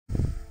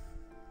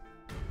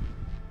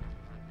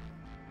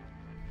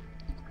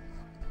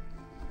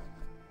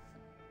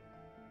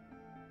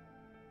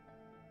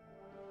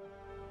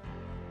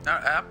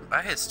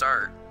I hit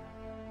start.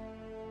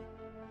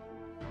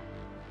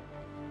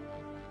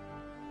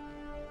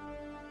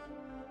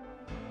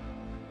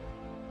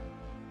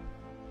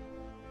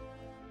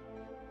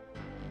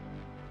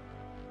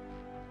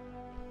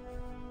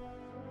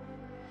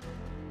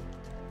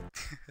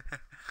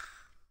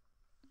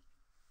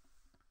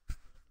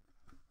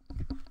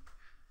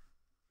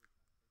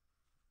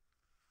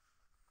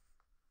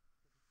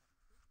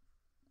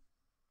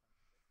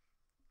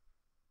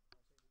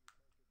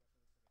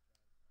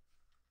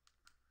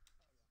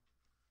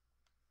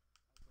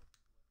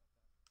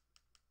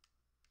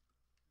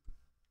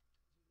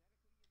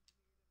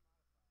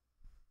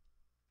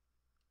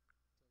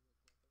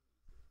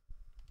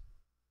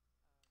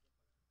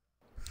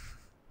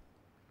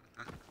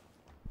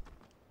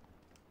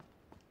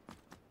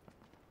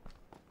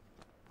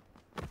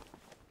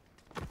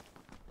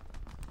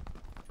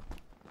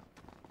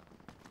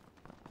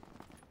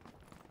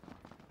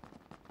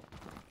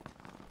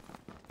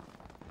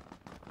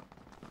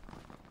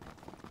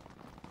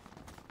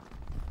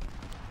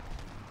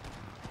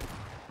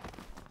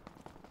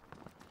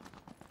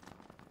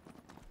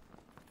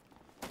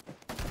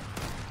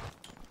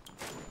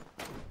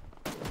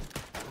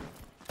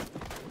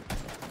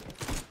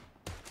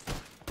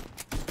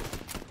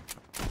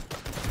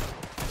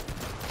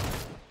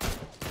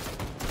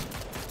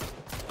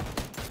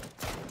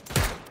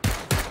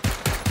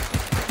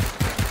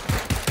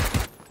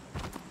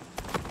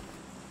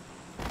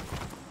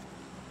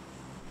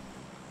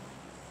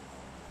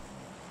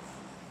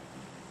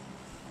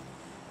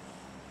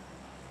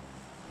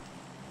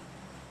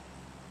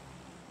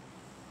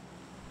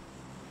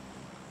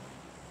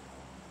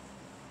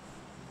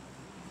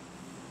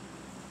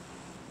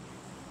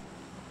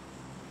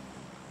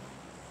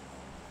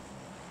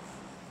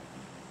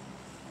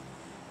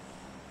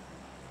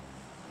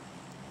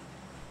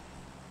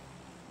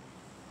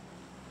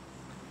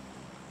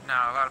 No,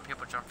 a lot of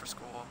people jump for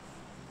school.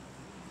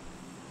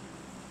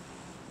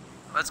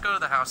 Let's go to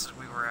the houses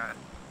we were at.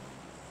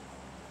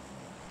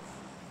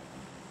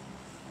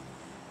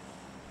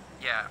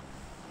 Yeah.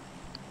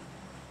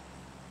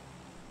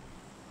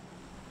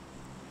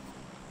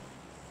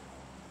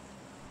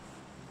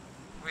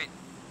 Wait.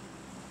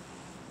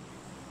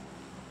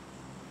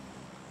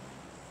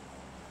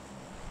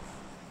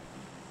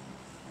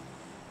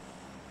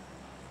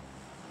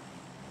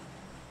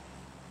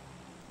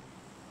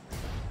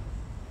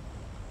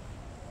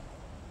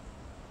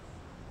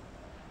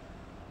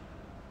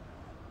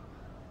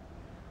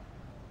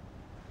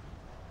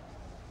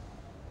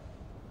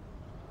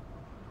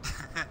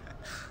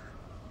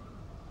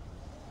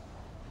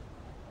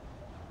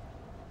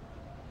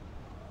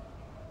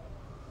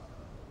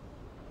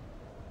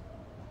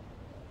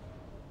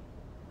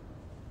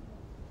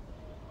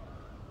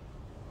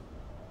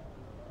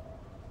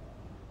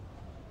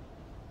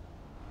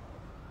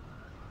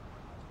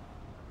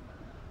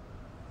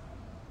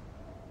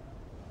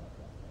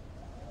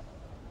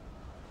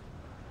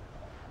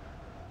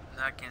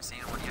 I can't see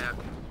anyone yet.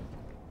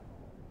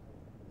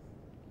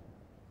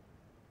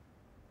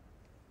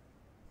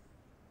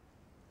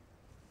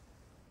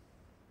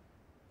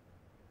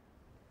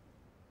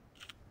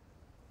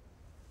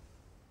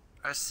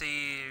 I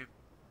see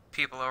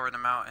people over the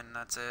mountain,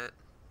 that's it.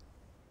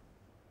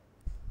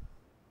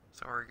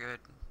 So we're good.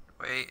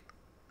 Wait.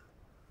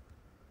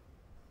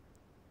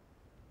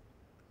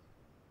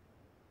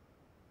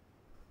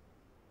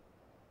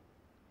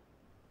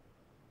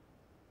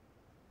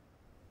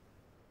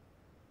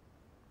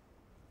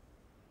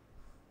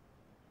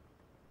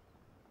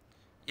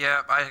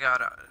 Yep, I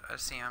got it. I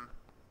see him.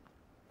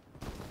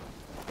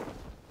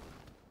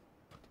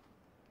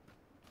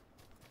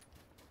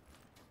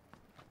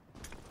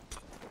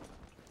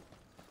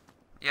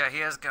 Yeah, he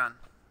has a gun.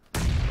 I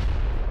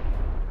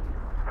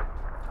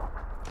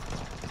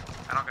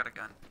don't got a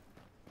gun.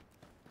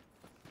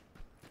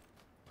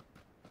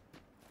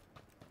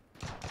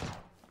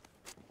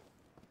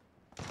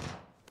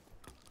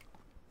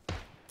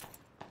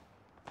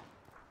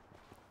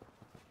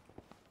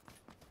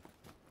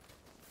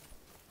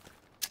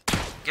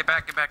 Get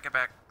back, get back, get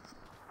back.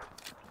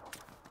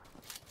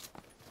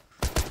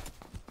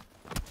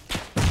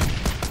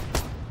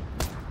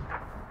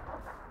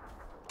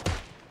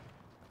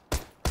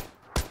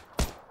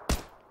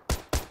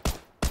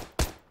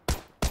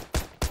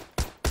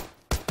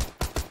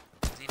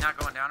 Is he not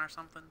going down or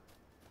something?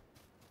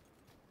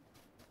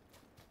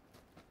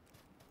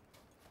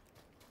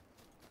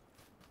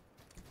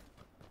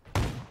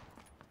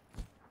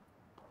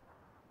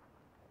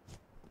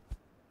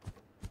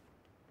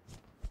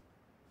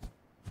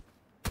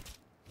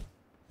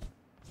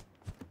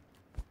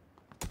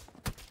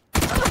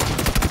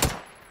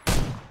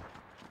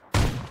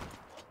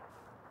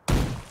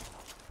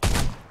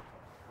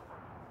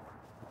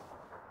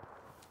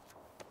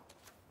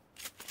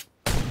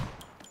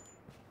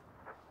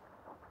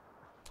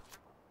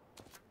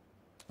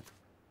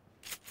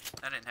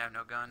 I didn't have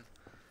no gun.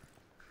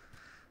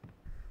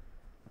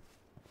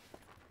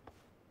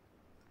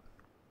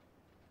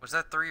 Was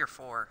that 3 or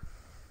 4?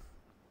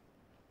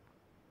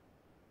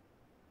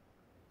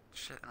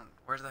 Shit. shit.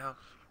 Where the hell?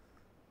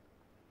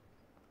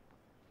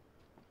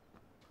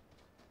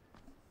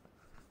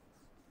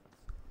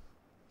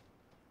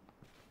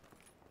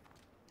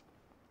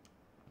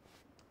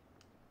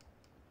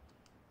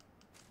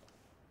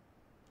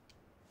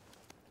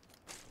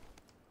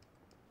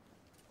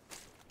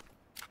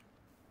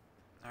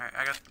 Alright,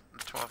 I got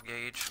the 12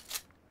 gauge.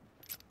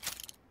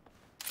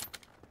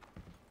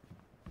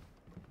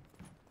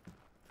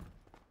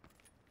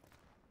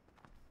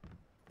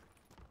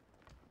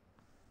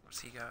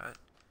 What's he got?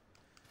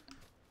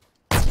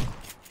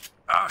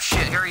 Oh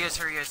shit, here he is,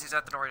 he's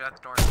at the door,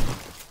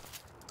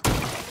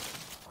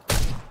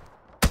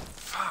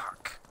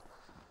 Fuck.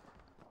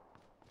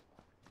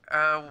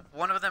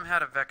 One of them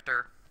had a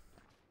vector.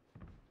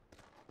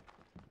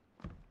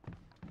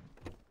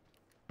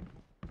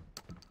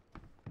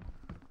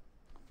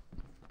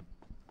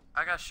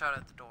 I got shot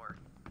at the door.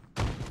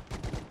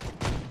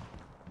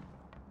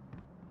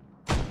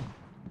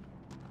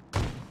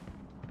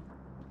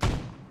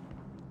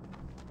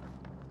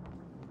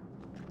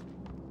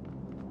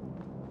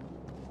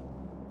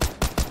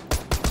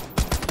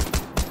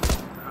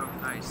 Oh,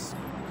 nice.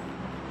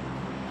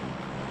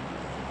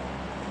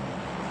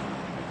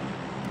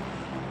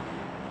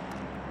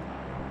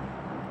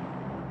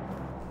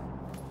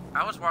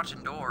 I was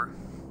watching door,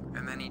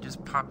 and then he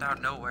just popped out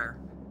of nowhere.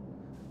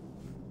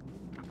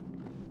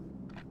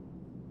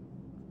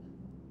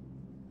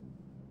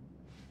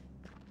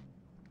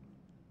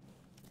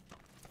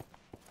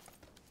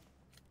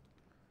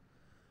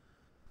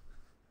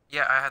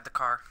 Yeah, I had the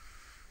car.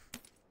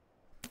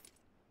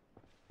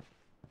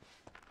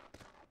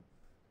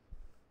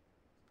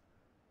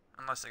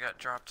 Unless it got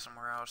dropped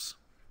somewhere else.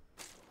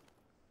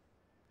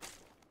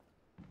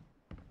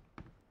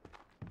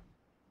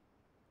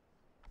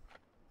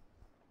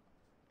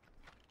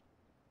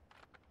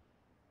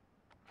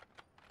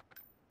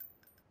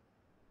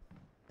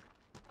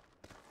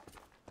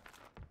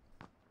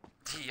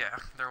 Yeah,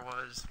 there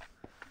was.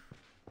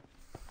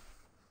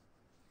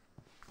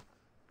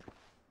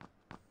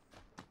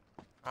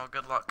 Well,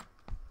 good luck.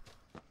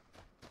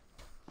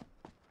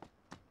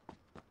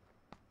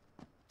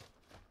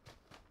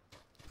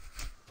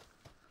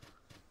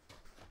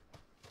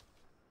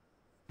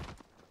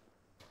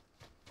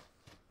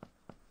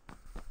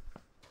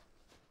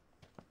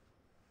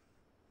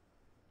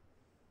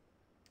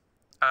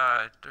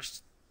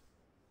 There's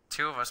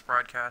two of us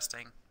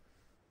broadcasting.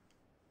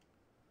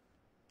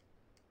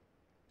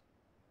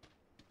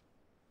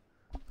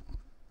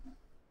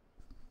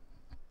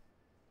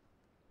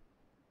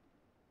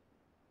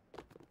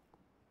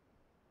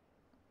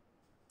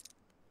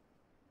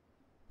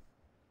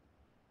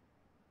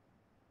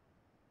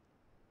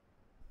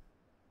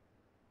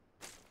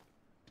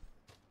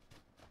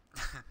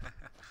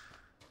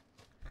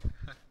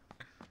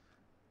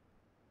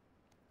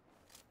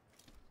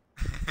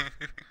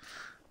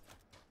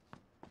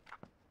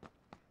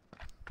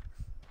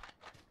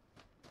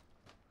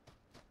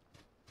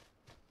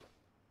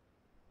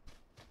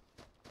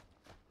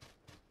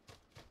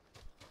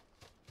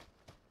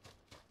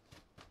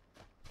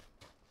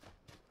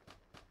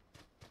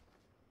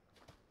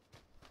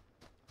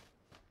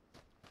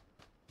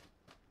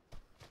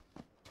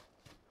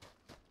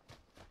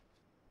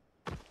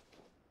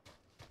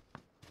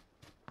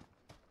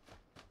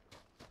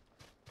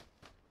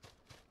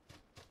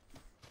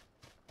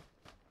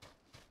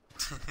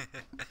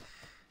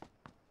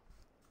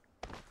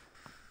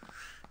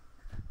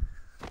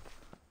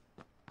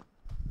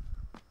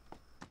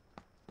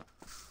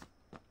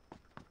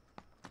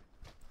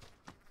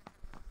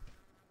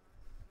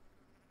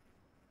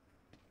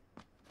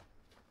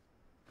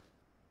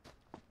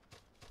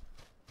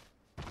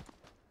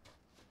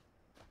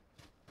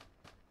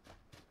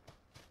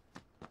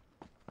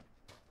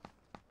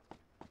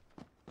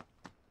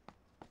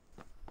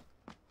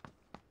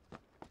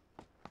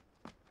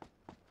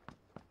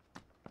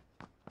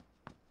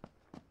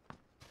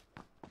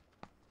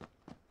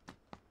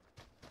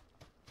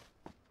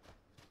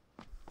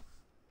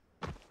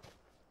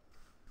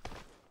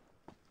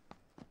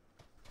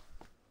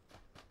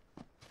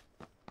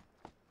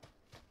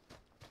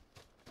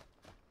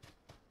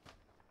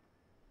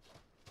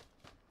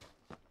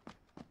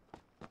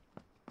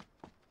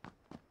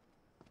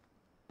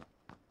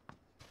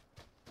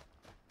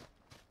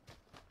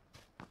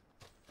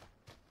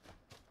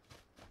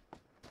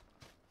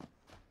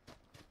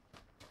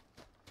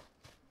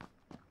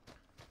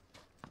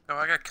 Oh,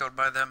 I got killed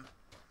by them.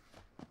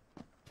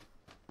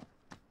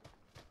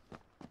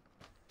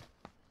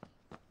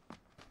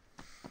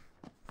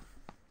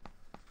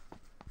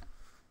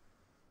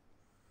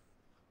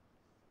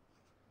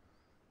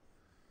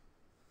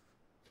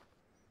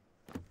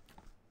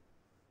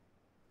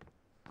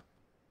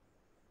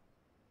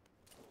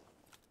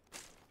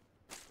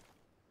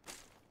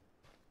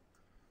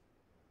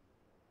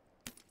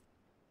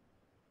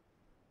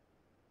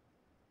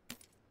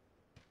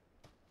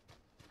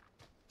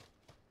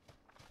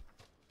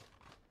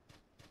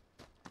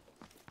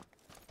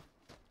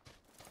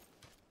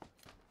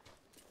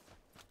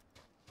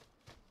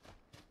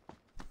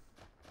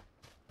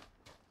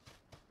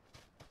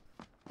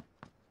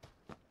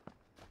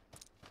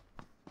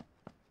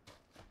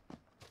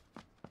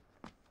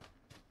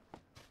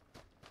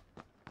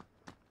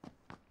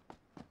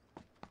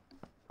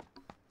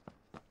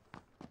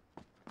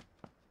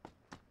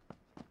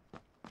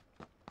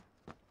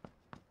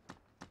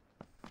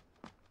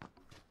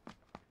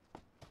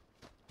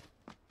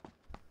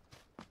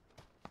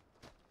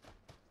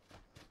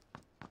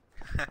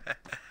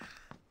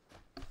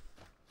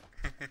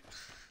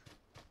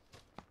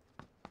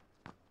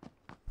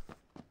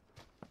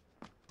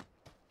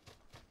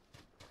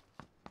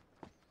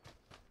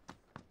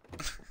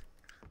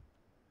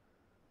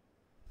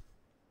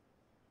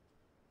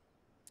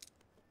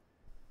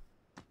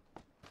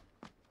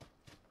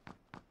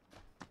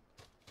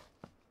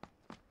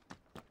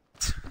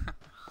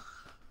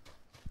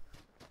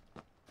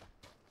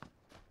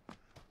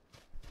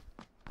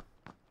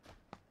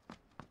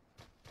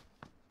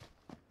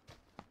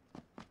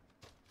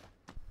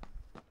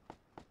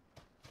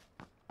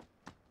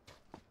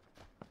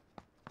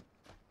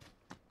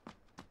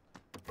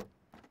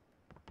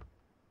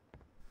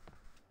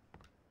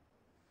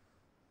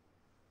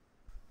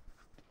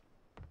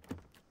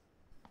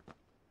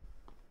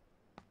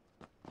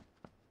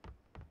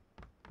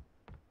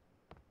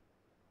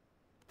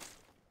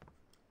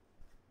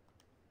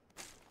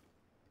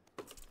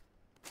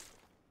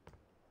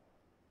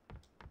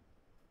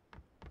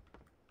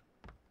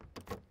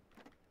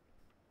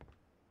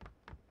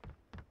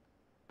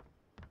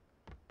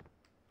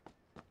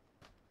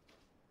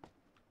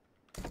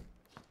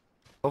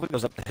 Hopefully it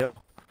goes up the hill.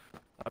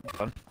 That'd be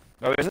fun.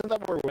 Oh, isn't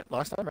that where we went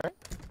last time, right?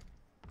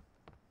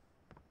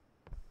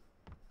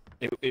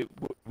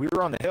 We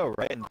were on the hill,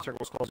 right? And the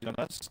circle's closing on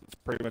us. It's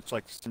pretty much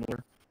like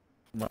similar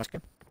from last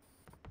game.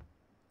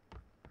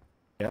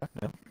 Yeah,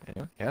 no,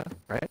 yeah,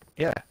 right?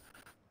 Yeah.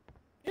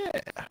 Yeah.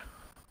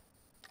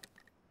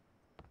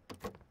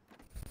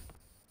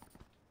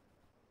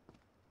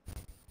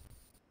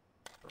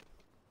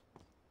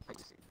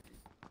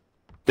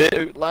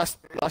 The last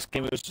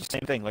game it was the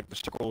same thing. Like the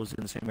circle was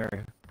in the same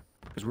area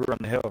because we were on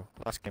the hill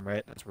last game,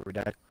 right? That's where we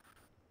died.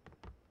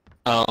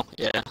 Oh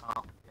yeah.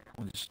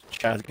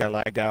 Chaz got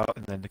lagged out,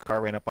 and then the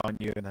car ran up on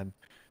you, and then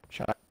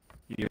shot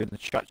you, and then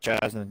shot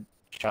Chaz, and then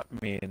shot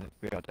me, and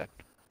we all died.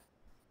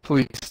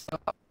 Please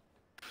stop.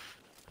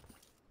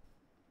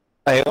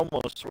 I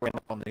almost ran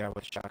up on the guy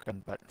with a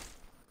shotgun, but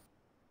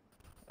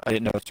I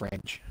didn't know its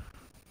range.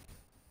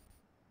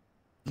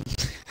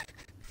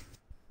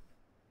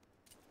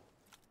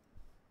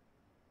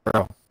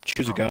 Bro,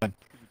 choose a gun.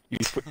 You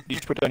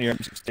should put down your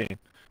M16.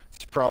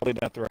 It's probably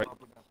not the right.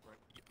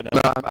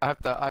 No, I have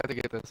to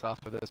get this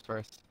off of this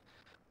first.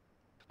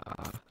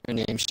 Your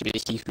name should be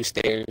He Who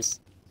Stares.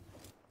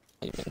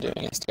 What you've been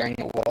doing is staring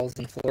at walls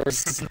and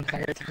floors this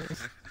entire time.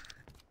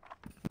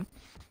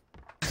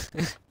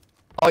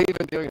 All you've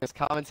been doing is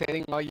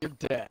commentating while you're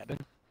dead.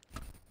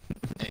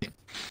 Hey.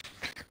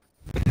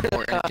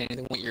 More entertaining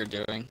than what you're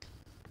doing.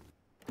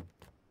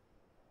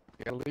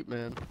 You gotta loot,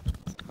 man.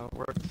 That's how it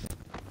works.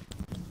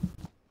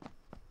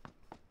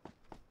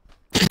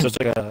 There's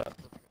like a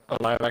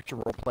live action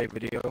roleplay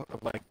video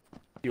of like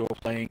people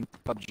playing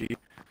PUBG.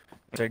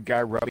 There's a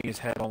guy rubbing his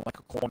head on like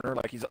a corner,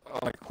 like he's on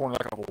like a corner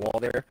like a wall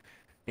there.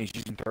 And he's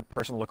using third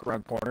person to look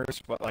around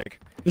corners, but like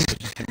it's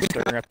just him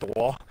staring at the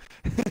wall.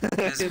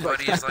 His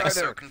buddy is like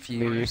so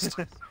confused.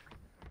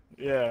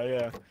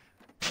 Yeah.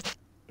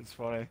 It's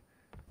funny.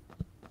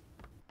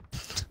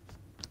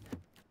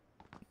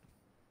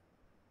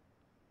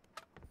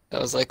 That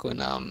was like when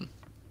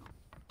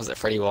was it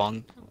Freddie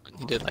Wong?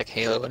 He did like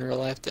Halo in real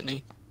life, didn't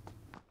he?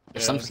 Or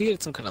Yeah. he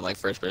did some kind of like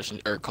first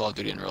person or Call of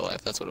Duty in real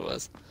life. That's what it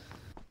was.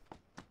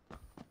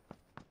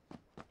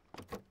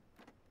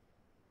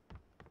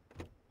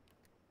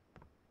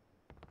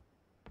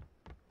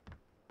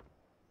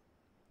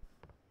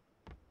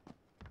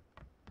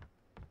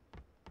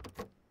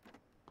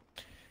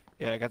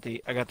 Yeah, I got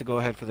the go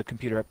ahead for the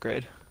computer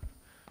upgrade.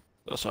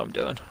 That's what I'm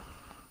doing.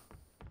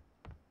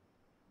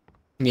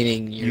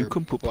 Meaning You your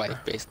can poop. wife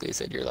basically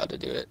said you're allowed to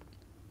do it.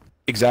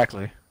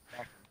 Exactly.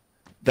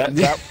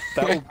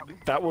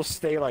 That will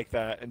stay like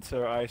that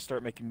until I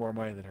start making more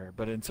money than her.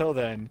 But until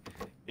then,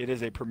 it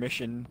is a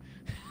permission.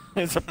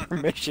 It's a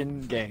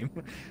permission game.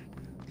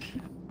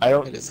 I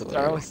It is don't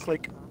hilarious.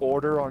 click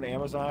order on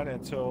Amazon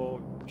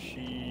until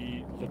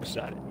she looks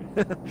at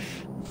it.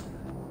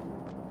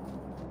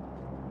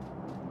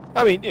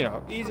 I mean,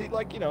 easy,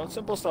 like,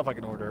 simple stuff I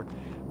can order.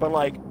 But,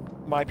 like,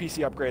 my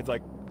PC upgrade's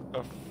like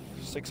a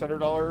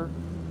 $600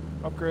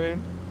 upgrade.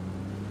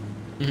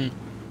 Mm-hmm.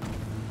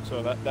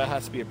 So that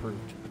has to be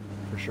approved,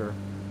 for sure.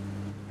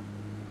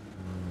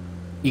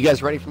 You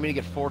guys ready for me to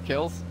get 4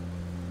 kills?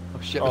 Oh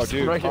shit! Oh, there's dude,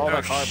 someone right call here.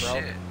 that car, bro.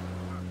 Shit.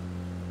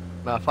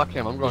 Nah, fuck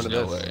him. I'm going There's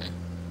to no this. way.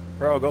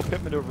 Bro, go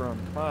pit maneuver him.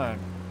 Come on.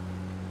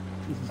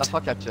 Nah,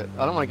 fuck that shit.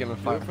 I don't want to get in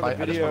a Do it fight. for the I just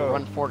want to video.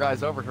 run 4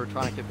 guys over who are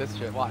trying to get this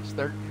shit. Watch,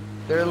 they're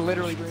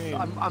literally. Stream.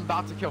 I'm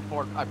about to kill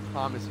 4. I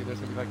promise you, there's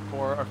gonna be like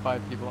 4 or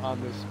 5 people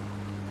on this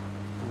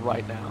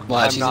right now. Well,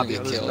 I'm she's not gonna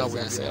get there's killed. no I was way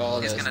gonna I'm say doing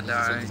all He's this. gonna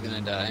die. He's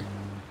gonna die.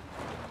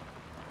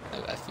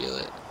 I feel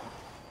it.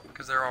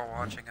 Because they're all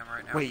watching him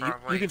right now, Wait,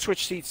 probably. you can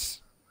switch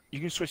seats. You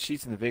can switch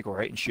seats in the vehicle,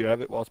 right? And shoot out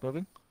of it while it's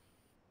moving?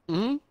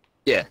 Mm-hmm.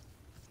 Yeah.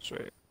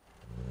 Sweet.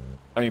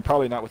 I mean,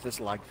 probably not with this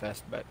lag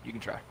fest, but you can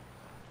try.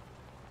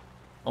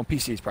 On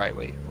PC, it's probably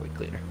way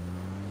cleaner.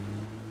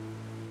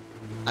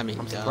 I mean,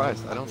 I'm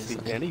surprised. I don't see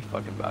obviously. any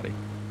fucking body.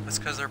 That's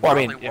because they're Well, I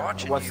probably mean, yeah,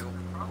 watching what's- you.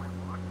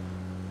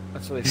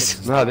 That's what they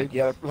think. No, they-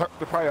 Yeah, they're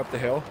probably up the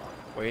hill,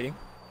 waiting.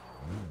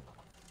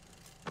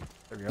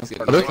 There we go. He's Oh,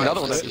 gonna there's get another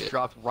popped, one I that see just it.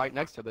 dropped right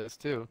next to this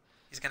too.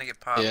 He's gonna get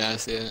popped. Yeah, I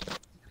see it.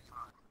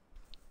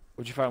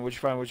 What'd you find? What'd you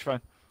find? What'd you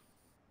find?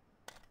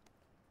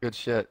 Good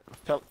shit.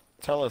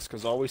 Tell us,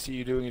 because all we see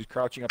you doing is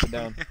crouching up and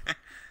down.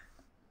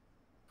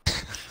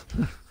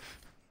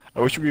 I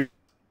wish we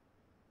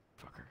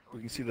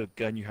can see the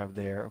gun you have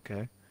there.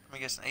 Okay. I'm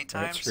guessing 8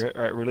 That's times. great.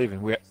 All right, we're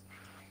leaving. We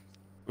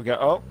got.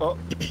 Oh.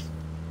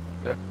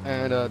 Yeah.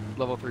 And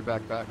level 3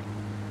 backpack.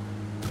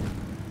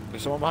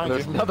 There's someone behind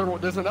There's you. another one.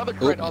 There's another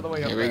crate Oop, all the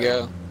way up here there. we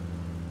go.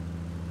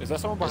 Is that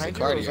someone There's a behind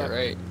car you? Or to is your that,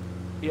 right.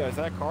 Yeah, is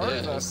that a car? or Yeah,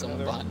 is that there's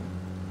someone another... behind.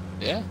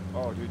 Yeah,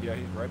 Oh, dude, yeah,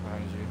 he's right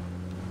behind you.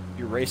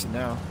 You're racing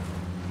now.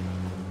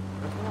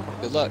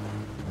 good luck.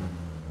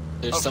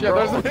 There's Oh, some shit,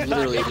 there's-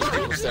 literally just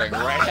people staring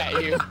right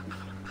at you.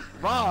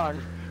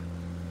 Wrong.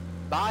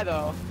 Bye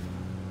though.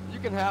 You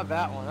can have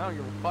that one. I don't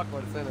give a fuck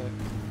what's in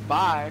it.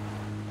 Bye.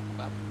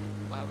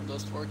 What happened to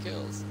those 4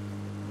 kills?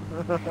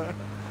 It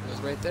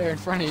was right there in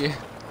front of you.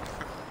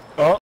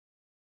 Oh,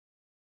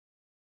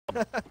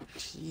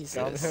 Jesus.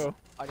 downhill.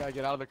 I gotta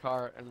get out of the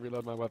car and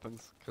reload my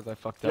weapons because I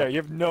fucked Yeah, up. you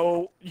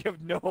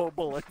have no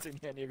bullets in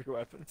any of your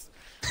weapons.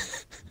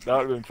 That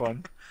would have been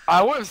fun.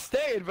 I would have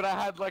stayed, but I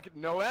had like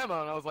no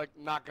ammo, and I was like,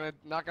 not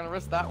gonna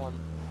risk that one.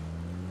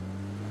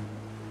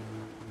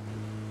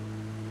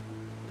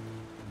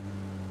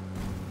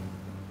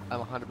 I'm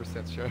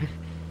 100% sure. Okay,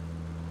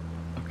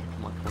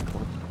 come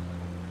on.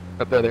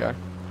 Up there they are.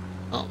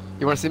 Oh,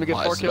 You want to see me get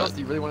Well, 4 it's kills? about-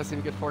 Do you really want to see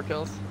me get 4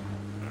 kills?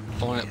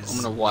 I'm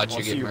gonna watch I'll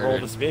you see get you roll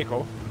murdered. this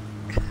vehicle.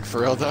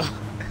 For real though.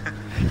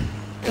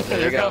 Yeah, there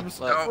Here you go. comes.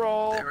 Look. Oh,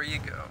 Roll. there you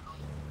go.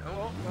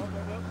 Oh, no.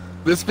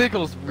 This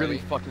vehicle's really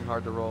Ready? fucking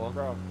hard to roll.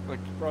 Bro, Like,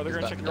 they're He's gonna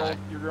about check to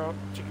your roll. die.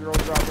 Check your roll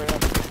drop right now.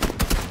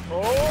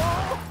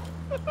 Oh!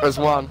 there's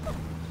one.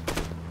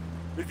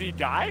 Did he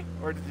die,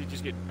 or did he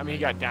just get? I mean,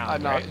 he got down. I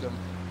knocked right? him.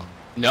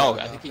 No,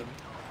 I think he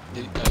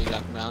did. Oh, you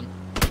knocked him down.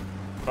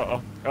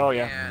 Oh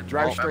yeah. And-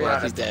 Drive oh, straight bye-bye.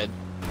 at He's it. dead.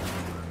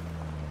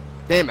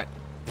 Damn it.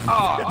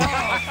 Bro,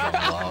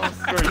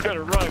 you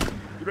better run.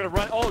 You better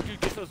run. Oh, dude,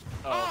 get those.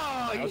 Oh,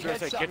 I was he gonna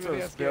say headshot get me with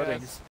those the buildings.